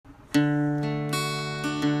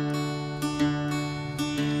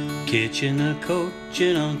Kitchen Coach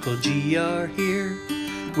and Uncle G are here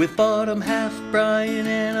with bottom half Brian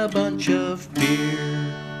and a bunch of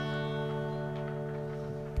beer.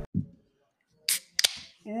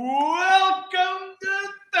 Welcome to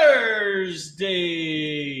Thursday,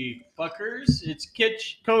 fuckers. It's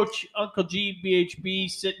Coach, Uncle G, BHB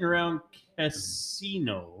sitting around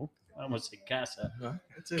Casino. I almost said Casa.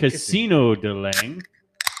 Casino de Lang.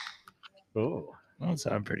 Oh. That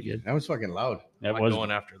sounded pretty good. That was fucking loud. That I'm was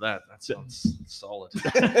going after that. That sounds solid.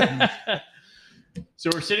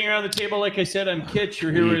 So we're sitting around the table. Like I said, I'm Kitch.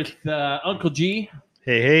 We're here with Uncle G.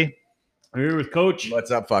 Hey. We're here with Coach.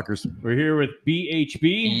 What's up, fuckers? We're here with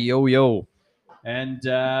BHB. Yo. And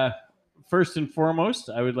first and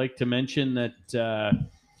foremost, I would like to mention that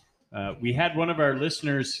we had one of our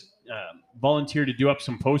listeners volunteer to do up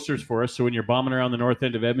some posters for us. So when you're bombing around the north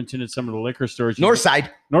end of Edmonton at some of the liquor stores, North side,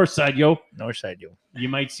 yo. Northside, yo. You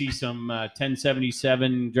might see some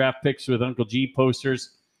 1077 draft picks with Uncle G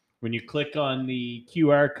posters. When you click on the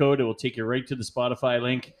QR code, it will take you right to the Spotify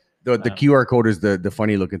link. The QR code is the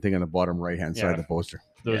funny looking thing on the bottom right hand side of the poster.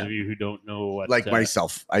 For those of you who don't know what... Like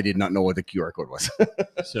myself, I did not know what the QR code was.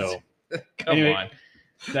 So, Come on.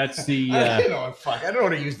 That's the... I don't know how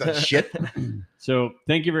to use that shit. So,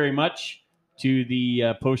 thank you very much to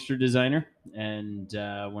the poster designer. And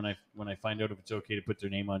when I find out if it's okay to put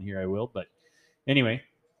their name on here, I will. But anyway,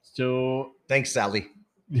 so... Thanks, Sally.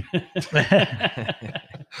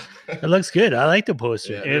 It looks good. I like the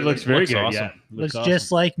poster. It looks very good. awesome. Yeah, Looks awesome.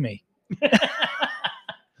 just like me.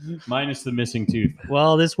 Minus the missing tooth.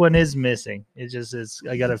 Well, this one is missing. It just is.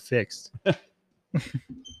 I got it fixed.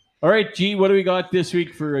 All right, G, what do we got this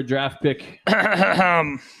week for a draft pick?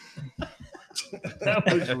 That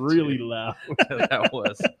was really loud. That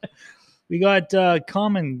was. We got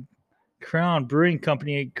Common Crown Brewing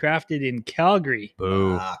Company, crafted in Calgary.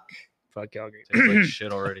 Boo. Fuck Calgary. Tastes like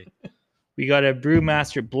shit already. We got a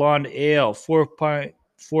Brewmaster Blonde Ale,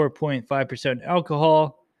 4.5%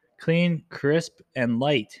 alcohol, clean, crisp, and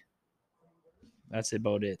light. That's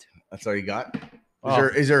about it. That's all you got? Oh.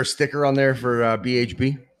 Is there a sticker on there for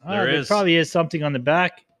BHB? There is. Probably is something on the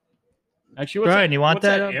back. Actually, what's Brian, that, you want what's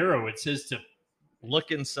that that up? arrow? It says to... Look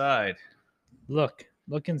inside. Look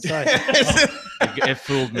inside. It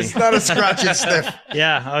fooled me. It's not a scratch and sniff.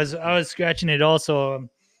 Yeah, I was scratching it also. I'm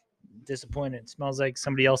disappointed. It smells like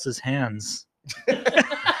somebody else's hands.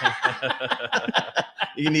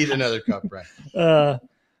 You need another cup, right?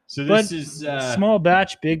 So But this is... small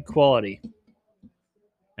batch, big quality.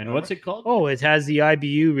 and what's it called? Oh, it has the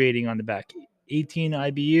IBU rating on the back. 18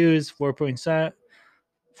 IBUs,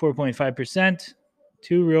 4.5%,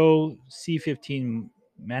 2-row C15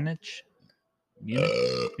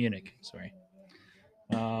 Munich. Sorry.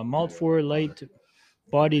 Malt 4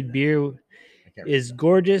 light-bodied beer is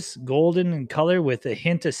gorgeous, golden in color with a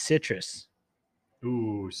hint of citrus.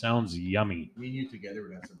 Ooh, sounds yummy. Me and you together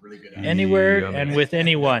would have some really good Anywhere Yummy. and with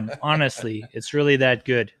anyone. Honestly, it's really that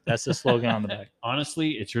good. That's the slogan on the back.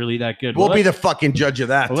 Honestly, it's really that good. We'll be let's- the fucking judge of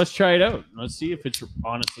that. Well, let's try it out. Let's see if it's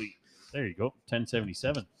honestly... There you go,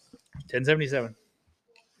 1077. 1077.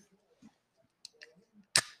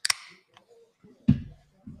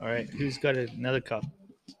 All right, who's got another cup?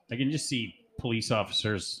 I can just see police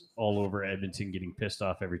officers all over Edmonton getting pissed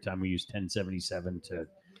off every time we use 1077 to...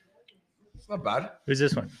 It's not bad. Who's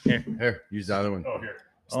this one? Here. Here, use the other one. Oh, here.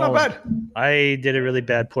 It's not bad. I did a really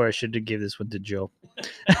bad pour. I should have gave this one to Joe.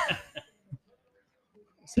 It's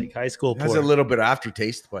like high school It has pour. a little bit of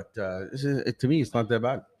aftertaste, but to me, it's not that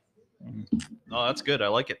bad. Oh, that's good. I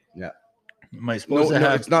like it. Am I No, supposed to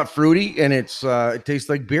have? it's not fruity, and it tastes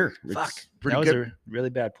like beer. It's Fuck. pretty That was good. a really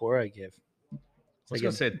bad pour I gave. I was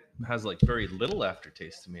going to say it has like very little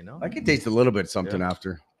aftertaste to me, no? I can taste a little bit something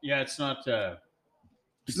after. Yeah, it's not...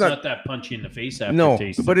 it's not- not that punchy in the face after No,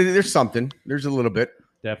 taste. but there's something. There's a little bit.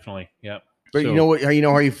 Definitely, yeah. But So- you know what? How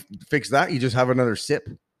you fix that? You just have another sip.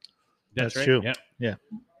 That's That's right. true. Yeah. Yeah.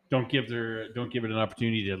 Don't give it an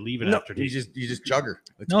opportunity to leave it No, after you taste. just chug her.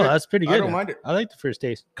 It's No, good. that's pretty good. I don't mind it. I like the first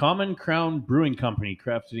taste. Common Crown Brewing Company,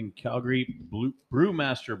 crafted in Calgary,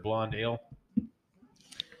 Brewmaster Blonde Ale.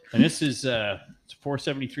 And this is it's a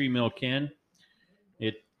 473 ml can.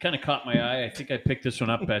 It kind of caught my eye. I think I picked this one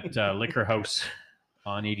up at Liquor House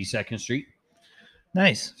on 82nd Street.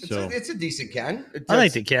 Nice. So It's a decent can. I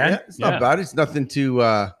like the can. Yeah, it's not Yeah. bad. It's nothing too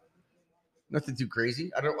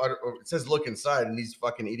crazy. I don't. It says look inside, and these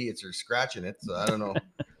fucking idiots are scratching it. So I don't know.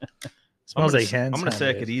 Smells like hands. I'm going to say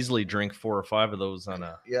I could easily drink 4 or 5 of those on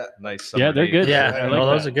a Yeah, nice summer Yeah, they're day. good. Yeah, I like no,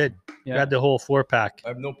 those that. are good. Yeah. Got the whole 4-pack. I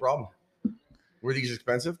have no problem. Were these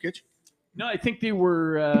expensive, Kitch? no, I think they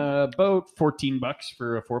were about $14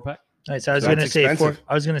 for a 4-pack. Nice. I was That's gonna say expensive.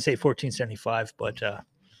 I was gonna say 14.75, but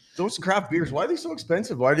those craft beers, why are they so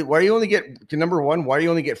expensive? Why do you only get number one? Why do you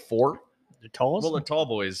only get 4? The talls. Well, the tall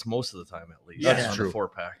boys most of the time at least. That's on true. The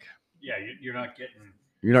 4-pack. Yeah, you're not getting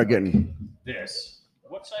You're not getting this.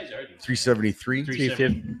 What size are these? 373.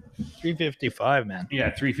 355, man. Yeah,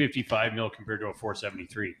 355 mil compared to a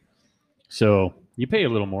 473. So you pay a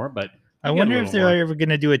little more, but I you get a wonder if little they're more. ever going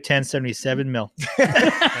to do a 1077 mil.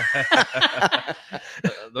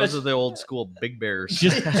 Those are the old school big bears.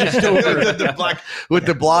 just over the black with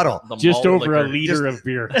the bottle. The just malt over a liquor. liter of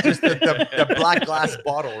beer. Just the black glass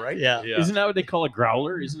bottle, right? Yeah. Yeah. Isn't that what they call a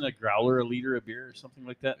growler? Isn't a growler a liter of beer or something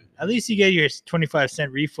like that? At least you get your 25-cent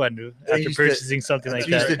refund after used to- purchasing something like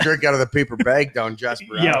You used to that. drink out of the paper bag down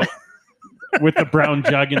Jasper. Yeah, with the brown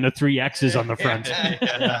jug and the 3 X's on the front.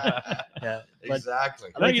 Yeah. But Exactly.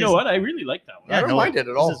 I No, like you know this- what? I really like that one. I don't mind it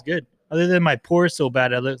at all. This is good. Other than my pour so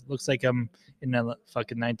bad, it looks like I'm in a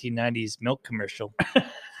fucking 1990s milk commercial.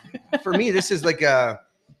 For me, this is like a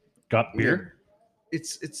Got beer?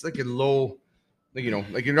 it's like a low, like,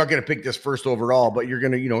 like you're not gonna pick this first overall, but you're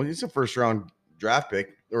gonna, it's a first round draft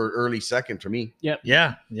pick or early second for me. Yeah.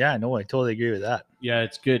 I know. I totally agree with that. Yeah,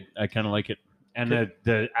 it's good. I kind of like it. And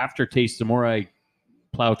the aftertaste, the more I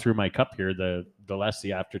plow through my cup here, the less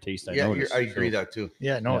the aftertaste I Yeah, notice. I agree So, that too.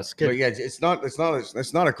 Yeah, no, Yeah. it's good. But yeah, it's not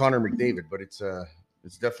a Connor McDavid, but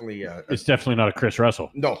it's definitely it's definitely not a Chris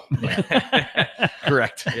Russell. no.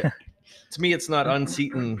 Correct. To me, it's not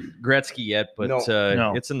unseating Gretzky yet, but No.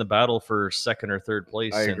 No. it's in the battle for second or third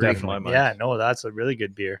place. I in agree. my mind. Yeah, no, that's a really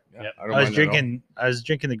good beer. Yeah, Yep. I don't I was mind that at all.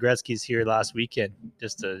 drinking the Gretzky's here last weekend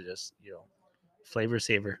just to flavor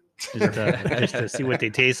savor, just to see what they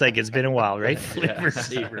taste like. It's been a while, right? Flavor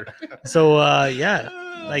saver. So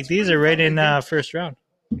like these are right in first round.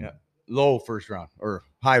 Low first round or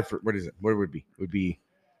high for what is it? What it would be? It would be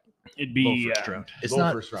It'd Low be first round. It's Low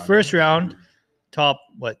not first round. first round, top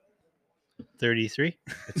what 33.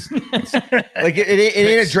 like it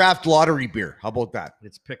ain't a draft lottery beer. How about that?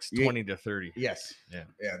 It's picks Yeah. 20 to 30. Yes. Yeah.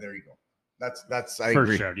 Yeah. There you go. That's I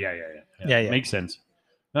first agree. round. Yeah. Yeah. Makes sense.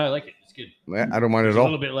 No, I like it. It's good. I don't mind There's at a all.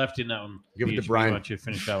 little bit left in that one. Give it to BHB. Brian. Why don't you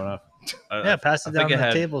finish that one off? Yeah, pass it I down think I the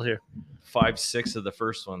had table here. 5-6 of the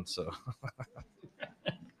first one, so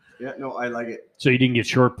Yeah. No, I like it. So you didn't get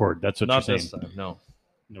short poured. That's what not you're this saying. time. No.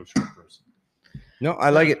 No short pours. No,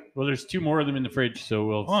 I like it. Well, there's 2 more of them in the fridge, so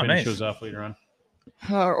we'll Oh, finish nice. those off later on.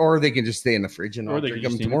 Or they can just stay in the fridge and Or I'll they drink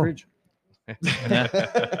can them just stay in the tomorrow.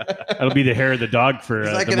 fridge. That'll be the hair of the dog for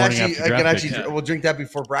I the can morning actually, after I can draft actually, pick. we'll drink that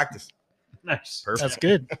before practice. Nice. Perfect. That's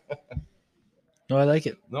good. No, I like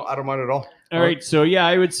it. No, I don't mind at all. All right, so yeah,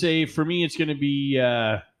 I would say for me it's going to be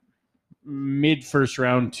mid first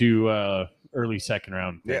round to early second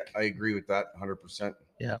round. Yeah, pick. I agree with that 100%.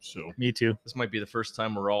 So Me too. This might be the first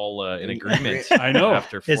time we're all in agreement. I know.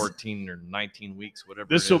 After It's- 14 or 19 weeks, whatever.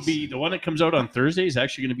 This it will is. be the one that comes out on Thursday is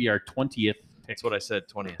actually going to be our 20th pick. That's what I said.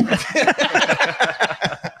 20.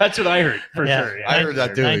 That's what I heard for Yeah. sure. Yeah. I heard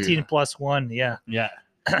that too. 19 plus 1. Yeah. Yeah.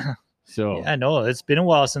 So Yeah, no, it's been a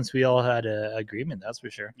while since we all had an agreement. That's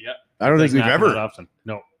for sure. I don't think doesn't we've happen that ever. often.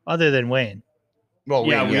 No. Other than Wayne. Well,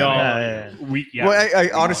 Yeah, Wayne, we all. Yeah. We yeah. Well,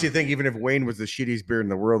 I honestly think even if Wayne was the shittiest beer in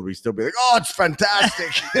the world, we'd still be like, "Oh, it's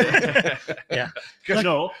fantastic."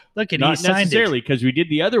 no, Look, and he not signed necessarily because we did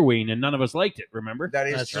the other Wayne and none of us liked it. Remember? That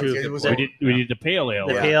is That's true. true. It was we a- did the pale ale. it.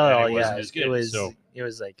 The Yeah, pale and ale, it wasn't yeah. as good, It was so it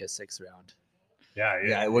was like a 6th round.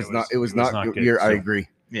 yeah, it was not. It was not. good. I So- agree.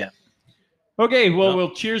 Okay, well, No.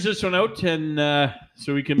 we'll cheers this one out, and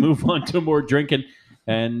so we can move on to more drinking.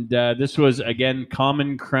 And this was again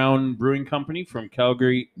Common Crown Brewing Company from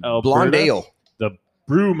Calgary, Alberta. Blonde ale. the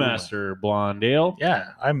Brewmaster Blonde Ale. Yeah,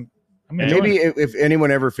 I'm And enjoying maybe it. if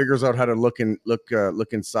anyone ever figures out how to look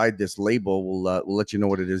inside this label, we'll let you know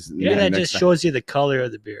what it is. Maybe that next just time. shows you the color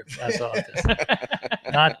of the beer. That's all it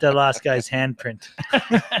is. Not the last guy's handprint.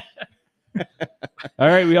 All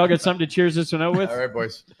right, we all got something to cheers this one out with. All right,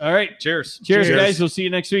 boys. All right, Cheers. cheers, Cheers. guys. We'll see you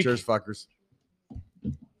next week. Cheers, fuckers.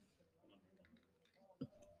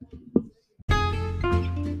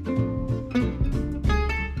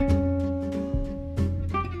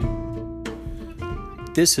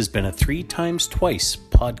 This has been a 3 Times Twice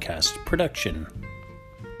podcast production.